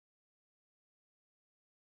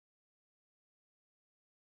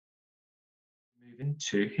Move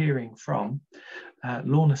into hearing from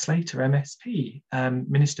Lorna Slater, MSP,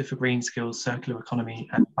 Minister for Green Skills, Circular Economy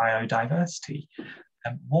and Biodiversity.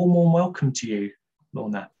 Warm welcome to you,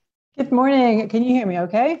 Lorna. Good morning. Can you hear me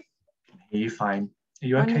okay? I can hear you fine. Are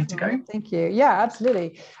you Wonderful. Okay to go? Thank you. Yeah,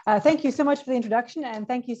 absolutely. Thank you so much for the introduction, and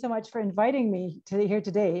thank you so much for inviting me here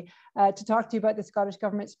today to talk to you about the Scottish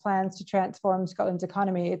Government's plans to transform Scotland's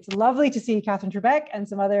economy. It's lovely to see Catherine Trebek and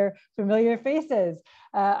some other familiar faces.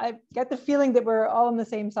 I get the feeling that we're all on the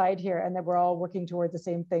same side here and that we're all working towards the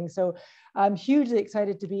same thing. So I'm hugely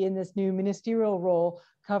excited to be in this new ministerial role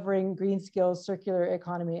covering green skills, circular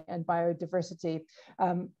economy and biodiversity.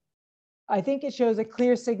 I think it shows a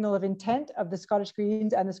clear signal of intent of the Scottish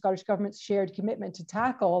Greens and the Scottish Government's shared commitment to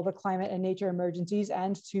tackle the climate and nature emergencies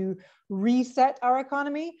and to reset our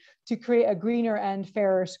economy to create a greener and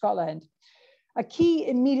fairer Scotland. A key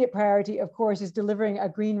immediate priority, of course, is delivering a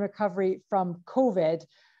green recovery from COVID.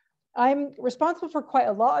 I'm responsible for quite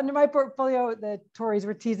a lot under my portfolio. The Tories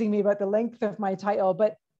were teasing me about the length of my title,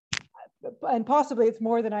 and possibly it's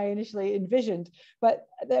more than I initially envisioned. But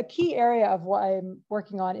the key area of what I'm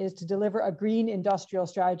working on is to deliver a green industrial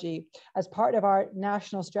strategy as part of our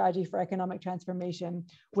national strategy for economic transformation,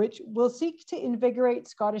 which will seek to invigorate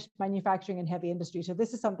Scottish manufacturing and heavy industry. So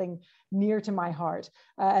this is something near to my heart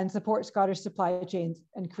and support Scottish supply chains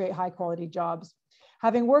and create high quality jobs.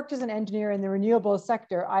 Having worked as an engineer in the renewables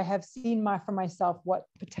sector, I have seen for myself what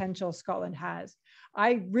potential Scotland has.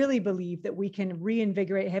 I really believe that we can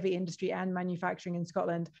reinvigorate heavy industry and manufacturing in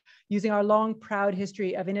Scotland using our long, proud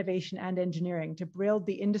history of innovation and engineering to build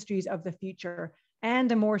the industries of the future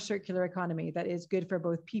and a more circular economy that is good for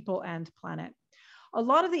both people and planet. A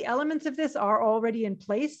lot of the elements of this are already in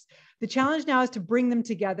place. The challenge now is to bring them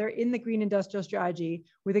together in the Green Industrial Strategy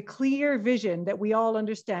with a clear vision that we all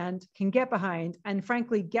understand, can get behind, and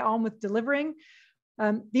frankly, get on with delivering.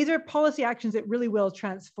 These are policy actions that really will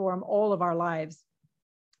transform all of our lives.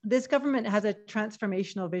 This government has a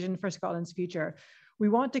transformational vision for Scotland's future. We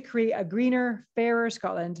want to create a greener, fairer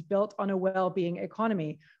Scotland built on a well-being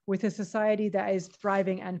economy with a society that is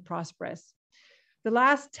thriving and prosperous. The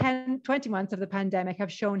last 20 months of the pandemic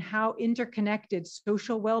have shown how interconnected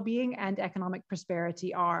social well-being and economic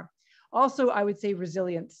prosperity are. Also, I would say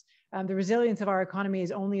resilience. The resilience of our economy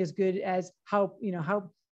is only as good as how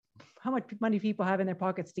much money people have in their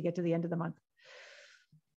pockets to get to the end of the month.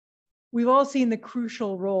 We've all seen the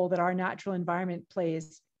crucial role that our natural environment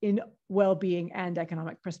plays in well-being and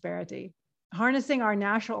economic prosperity. Harnessing our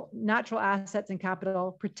natural assets and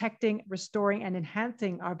capital, protecting, restoring, and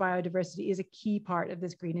enhancing our biodiversity is a key part of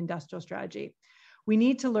this green industrial strategy. We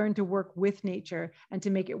need to learn to work with nature and to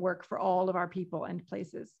make it work for all of our people and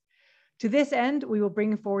places. To this end, we will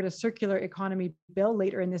bring forward a circular economy bill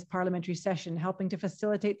later in this parliamentary session, helping to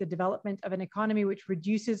facilitate the development of an economy which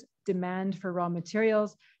reduces demand for raw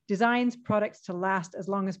materials, designs products to last as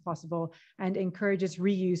long as possible, and encourages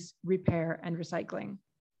reuse, repair, and recycling.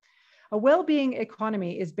 A well-being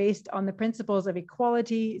economy is based on the principles of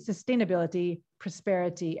equality, sustainability,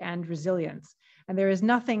 prosperity, and resilience. And there is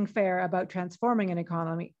nothing fair about transforming an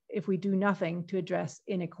economy if we do nothing to address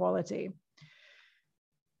inequality.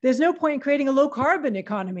 There's no point in creating a low-carbon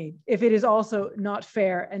economy if it is also not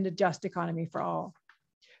fair and a just economy for all.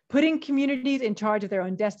 Putting communities in charge of their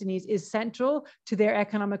own destinies is central to their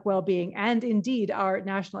economic well-being and indeed our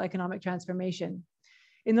national economic transformation.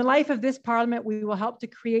 In the life of this parliament, we will help to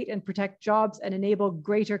create and protect jobs and enable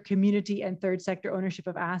greater community and third sector ownership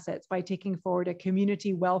of assets by taking forward a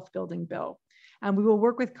community wealth building bill. And we will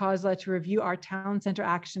work with COSLA to review our town centre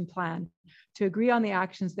action plan to agree on the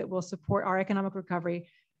actions that will support our economic recovery,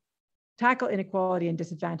 tackle inequality and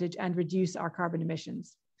disadvantage, and reduce our carbon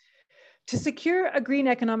emissions. To secure a green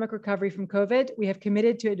economic recovery from COVID, we have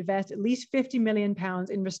committed to invest at least £50 million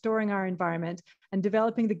in restoring our environment and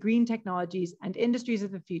developing the green technologies and industries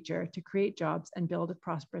of the future to create jobs and build a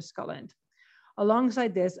prosperous Scotland.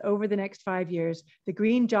 Alongside this, over the next 5 years, the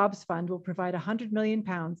Green Jobs Fund will provide £100 million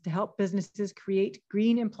to help businesses create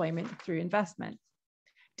green employment through investment.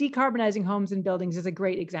 Decarbonising homes and buildings is a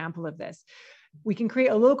great example of this. We can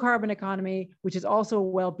create a low carbon economy, which is also a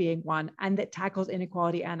well-being one, and that tackles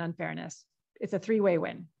inequality and unfairness. It's a three-way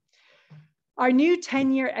win. Our new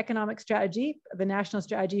 10-year economic strategy, the National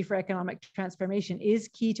Strategy for Economic Transformation, is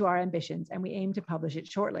key to our ambitions, and we aim to publish it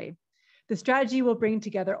shortly. The strategy will bring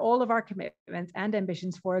together all of our commitments and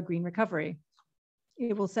ambitions for a green recovery.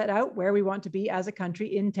 It will set out where we want to be as a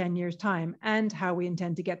country in 10 years' time and how we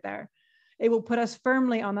intend to get there. It will put us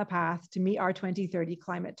firmly on the path to meet our 2030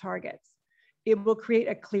 climate targets. It will create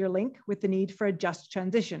a clear link with the need for a just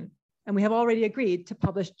transition. And we have already agreed to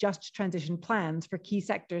publish just transition plans for key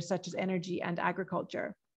sectors such as energy and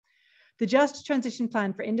agriculture. The Just Transition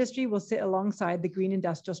Plan for Industry will sit alongside the Green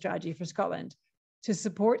Industrial Strategy for Scotland. To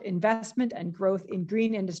support investment and growth in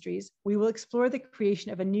green industries, we will explore the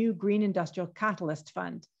creation of a new Green Industrial Catalyst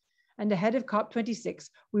Fund. And ahead of COP26,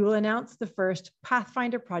 we will announce the first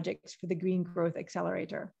Pathfinder projects for the Green Growth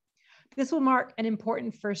Accelerator. This will mark an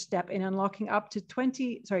important first step in unlocking up to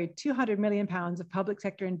 £200 million of public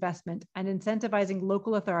sector investment and incentivizing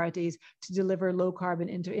local authorities to deliver low carbon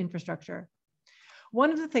infrastructure. One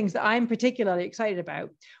of the things that I'm particularly excited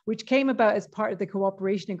about, which came about as part of the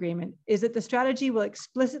cooperation agreement, is that the strategy will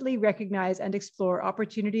explicitly recognize and explore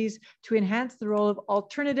opportunities to enhance the role of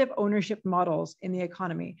alternative ownership models in the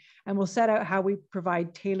economy, and will set out how we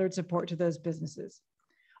provide tailored support to those businesses.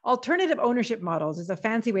 Alternative ownership models is a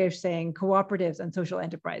fancy way of saying cooperatives and social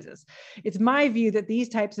enterprises. It's my view that these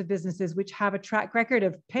types of businesses, which have a track record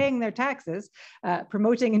of paying their taxes,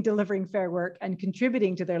 promoting and delivering fair work, and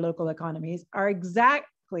contributing to their local economies, are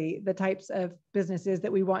exactly the types of businesses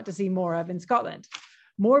that we want to see more of in Scotland.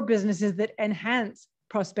 More businesses that enhance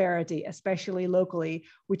prosperity, especially locally,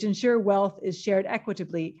 which ensure wealth is shared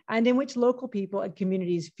equitably, and in which local people and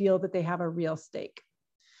communities feel that they have a real stake.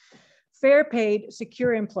 Fair paid,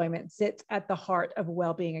 secure employment sits at the heart of a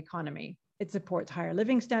well-being economy. It supports higher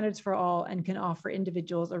living standards for all and can offer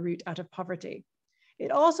individuals a route out of poverty.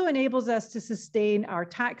 It also enables us to sustain our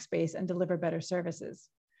tax base and deliver better services.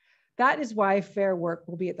 That is why fair work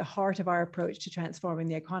will be at the heart of our approach to transforming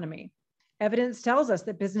the economy. Evidence tells us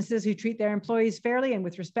that businesses who treat their employees fairly and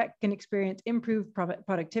with respect can experience improved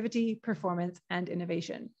productivity, performance, and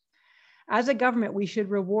innovation. As a government, we should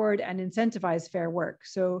reward and incentivize fair work.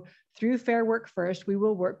 So through Fair Work First, we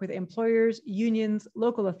will work with employers, unions,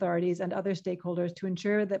 local authorities, and other stakeholders to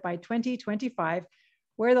ensure that by 2025,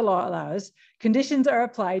 where the law allows, conditions are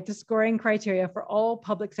applied to scoring criteria for all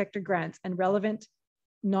public sector grants and relevant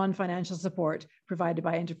non-financial support provided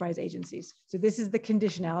by enterprise agencies. So this is the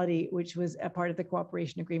conditionality, which was a part of the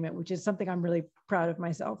cooperation agreement, which is something I'm really proud of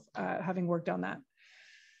myself, having worked on that.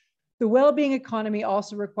 The well-being economy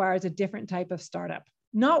also requires a different type of startup,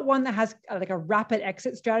 not one that has like a rapid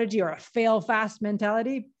exit strategy or a fail fast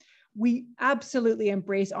mentality. We absolutely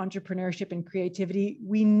embrace entrepreneurship and creativity.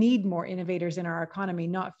 We need more innovators in our economy,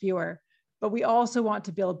 not fewer, but we also want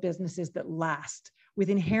to build businesses that last with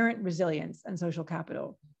inherent resilience and social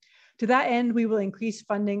capital. To that end, we will increase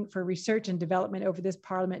funding for research and development over this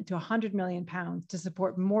Parliament to £100 million to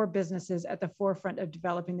support more businesses at the forefront of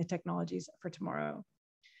developing the technologies for tomorrow.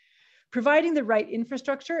 Providing the right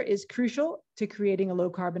infrastructure is crucial to creating a low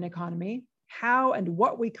carbon economy. How and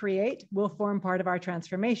what we create will form part of our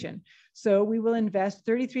transformation. So we will invest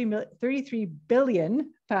 £33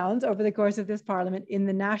 billion over the course of this Parliament in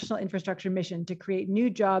the National Infrastructure Mission to create new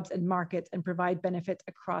jobs and markets and provide benefits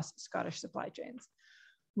across Scottish supply chains.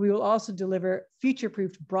 We will also deliver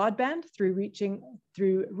future-proofed broadband through Reaching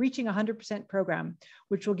 100% program,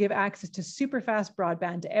 which will give access to super fast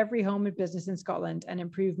broadband to every home and business in Scotland and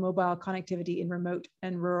improve mobile connectivity in remote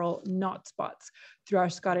and rural not spots through our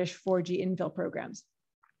Scottish 4G infill programs.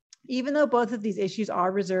 Even though both of these issues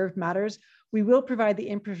are reserved matters, we will provide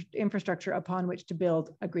the infrastructure upon which to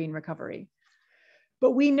build a green recovery.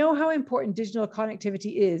 But we know how important digital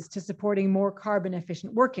connectivity is to supporting more carbon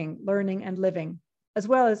efficient working, learning, and living, as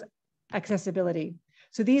well as accessibility.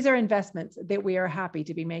 So these are investments that we are happy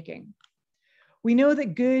to be making. We know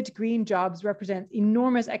that good green jobs represent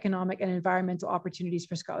enormous economic and environmental opportunities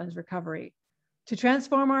for Scotland's recovery. To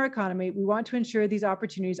transform our economy, we want to ensure these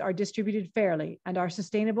opportunities are distributed fairly and are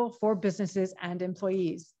sustainable for businesses and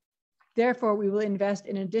employees. Therefore, we will invest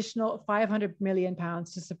an additional £500 million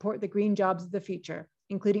to support the green jobs of the future,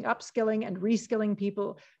 including upskilling and reskilling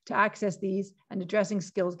people to access these and addressing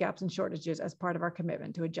skills gaps and shortages as part of our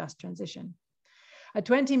commitment to a just transition. A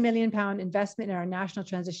 £20 million investment in our National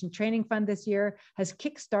Transition Training Fund this year has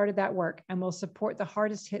kick-started that work and will support the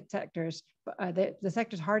hardest hit sectors, the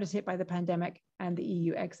sectors hardest hit by the pandemic and the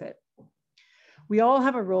EU exit. We all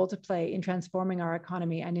have a role to play in transforming our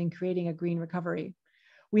economy and in creating a green recovery.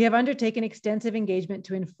 We have undertaken extensive engagement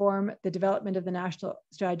to inform the development of the National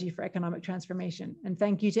Strategy for Economic Transformation. And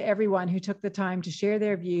thank you to everyone who took the time to share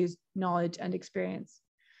their views, knowledge, and experience.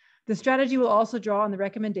 The strategy will also draw on the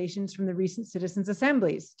recommendations from the recent citizens'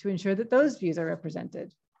 assemblies to ensure that those views are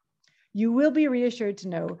represented. You will be reassured to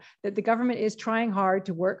know that the government is trying hard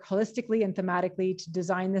to work holistically and thematically to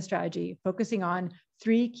design the strategy, focusing on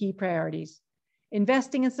 3 key priorities: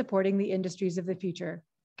 investing and supporting the industries of the future,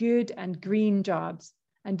 good and green jobs,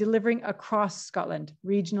 and delivering across Scotland,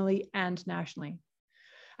 regionally and nationally.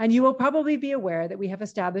 And you will probably be aware that we have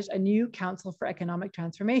established a new Council for Economic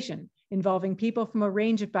Transformation, involving people from a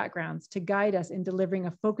range of backgrounds to guide us in delivering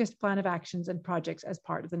a focused plan of actions and projects as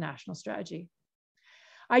part of the national strategy.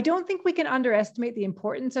 I don't think we can underestimate the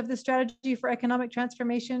importance of the strategy for economic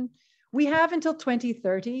transformation. We have until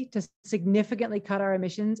 2030 to significantly cut our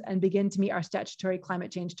emissions and begin to meet our statutory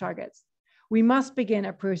climate change targets. We must begin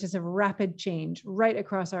a process of rapid change right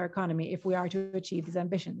across our economy if we are to achieve these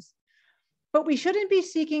ambitions. But we shouldn't be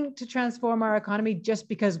seeking to transform our economy just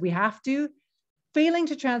because we have to. Failing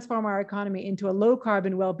to transform our economy into a low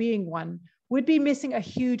carbon well-being one would be missing a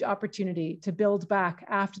huge opportunity to build back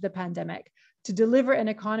after the pandemic, to deliver an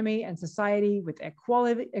economy and society with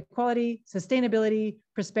equality, sustainability,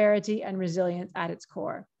 prosperity, and resilience at its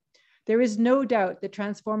core. There is no doubt that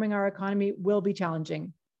transforming our economy will be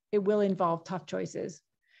challenging. It will involve tough choices,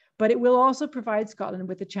 but it will also provide Scotland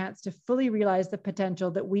with the chance to fully realize the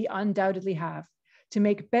potential that we undoubtedly have to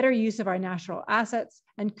make better use of our natural assets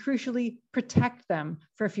and crucially protect them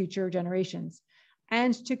for future generations,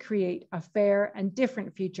 and to create a fair and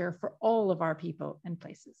different future for all of our people and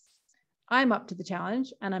places. I'm up to the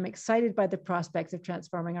challenge and I'm excited by the prospects of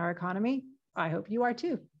transforming our economy. I hope you are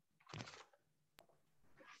too.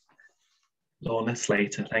 Lorna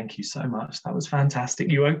Slater, thank you so much. That was fantastic.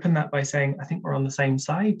 You opened that by saying, I think we're on the same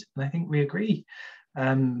side, and I think we agree.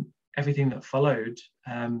 Everything that followed,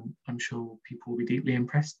 I'm sure people will be deeply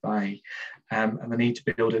impressed by, and the need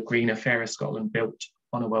to build a greener, fairer Scotland built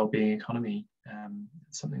on a wellbeing economy.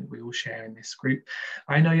 Something that we all share in this group.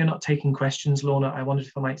 I know you're not taking questions, Lorna. I wondered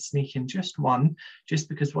if I might sneak in just one, just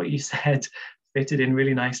because what you said fitted in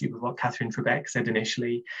really nicely with what Catherine Trebeck said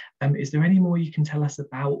initially. Is there any more you can tell us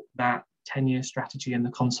about that 10-year strategy and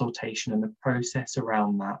the consultation and the process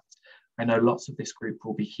around that? I know lots of this group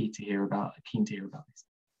will be keen to hear about this.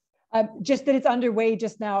 Just that it's underway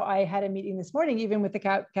just now. I had a meeting this morning, even with the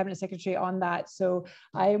Cabinet Secretary on that. So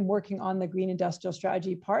I am working on the Green Industrial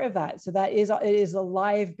Strategy part of that. So it is a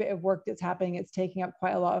live bit of work that's happening. It's taking up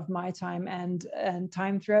quite a lot of my time and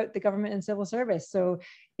time throughout the government and civil service. So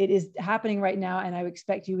it is happening right now, and I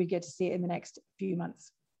expect you would get to see it in the next few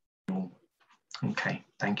months. Okay,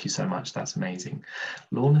 thank you so much. That's amazing.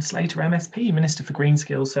 Lorna Slater, MSP, Minister for Green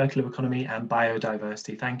Skills, Circular Economy and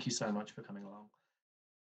Biodiversity. Thank you so much for coming along.